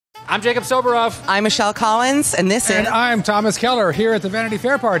I'm Jacob Soboroff. I'm Michelle Collins, and this And is... I'm Thomas Keller here at the Vanity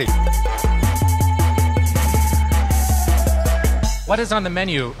Fair party. What is on the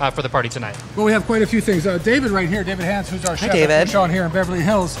menu for the party tonight? Well, we have quite a few things. David right here, David Hans, who's our chef David. Sean here in Beverly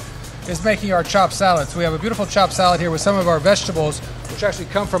Hills, is making our chopped salad. So we have a beautiful chopped salad here with some of our vegetables, which actually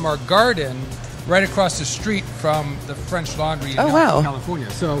come from our garden right across the street from the French Laundry in California.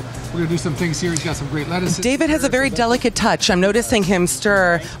 So we're going to do some things here. He's got some great lettuces. David has a very delicate touch. I'm noticing him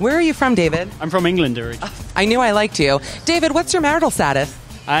stir. Where are you from, David? I'm from England, Eric. I knew I liked you. David, what's your marital status?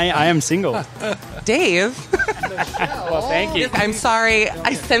 I am single. Dave? Well, thank you. I'm sorry.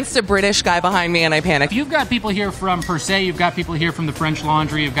 I sensed a British guy behind me and I panicked. You've got people here from Per Se, you've got people here from the French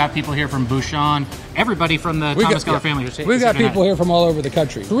Laundry, you've got people here from Bouchon, everybody from the Thomas Keller family. We've got people here from all over the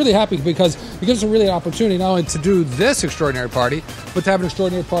country. We're really happy because it gives us a really opportunity not only to do this extraordinary party, but to have an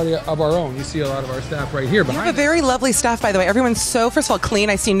extraordinary party of our own. You see a lot of our staff right here You behind have a very lovely staff, by the way. Everyone's so, first of all, clean.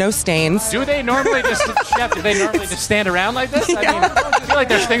 I see no stains. Do they normally just, Chef, do they normally just stand around like this? I mean, I feel like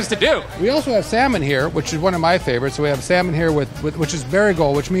there's things to do. We also have salmon here, which is one of my favorites. So we have salmon here with which is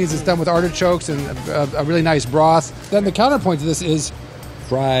varigold, which means it's done with artichokes and a really nice broth. Then the counterpoint to this is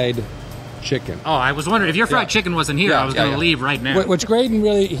fried chicken. Oh, I was wondering, if your fried chicken wasn't here, I was going to leave right now. Which Graydon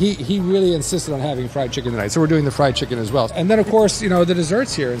really, he really insisted on having fried chicken tonight. So we're doing the fried chicken as well. And then, of course, you know, the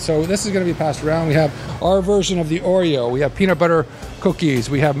desserts here. And so this is going to be passed around. We have our version of the Oreo. We have peanut butter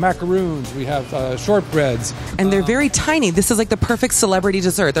cookies. We have macaroons. We have shortbreads. And they're very tiny. This is like the perfect celebrity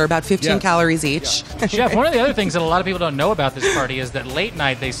dessert. They're about 15 calories each. Yeah. Chef, one of the other things that a lot of people don't know about this party is that late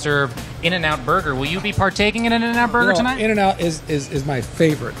night they serve In-N-Out Burger. Will you be partaking in an In-N-Out Burger tonight? In-N-Out is my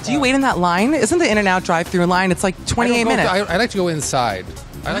favorite. Do you wait in that line? Isn't the In-N-Out drive-thru line? It's like 28 minutes. I like to go inside.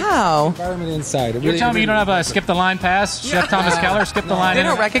 I like Wow. the environment inside. You're telling me you don't have a skip the line pass? Chef Thomas Keller, skip the line. They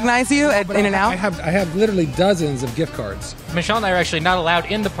don't recognize you at In-N-Out? I have literally dozens of gift cards. Michelle and I are actually not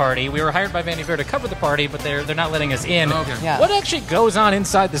allowed in the party. We were hired by Vanity Fair to cover the party, but they're not letting us in. Okay. Yeah. What actually goes on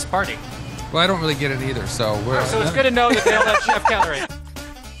inside this party? Well, I don't really get it either, so we're... So it's good to know that they don't let Chef Keller in.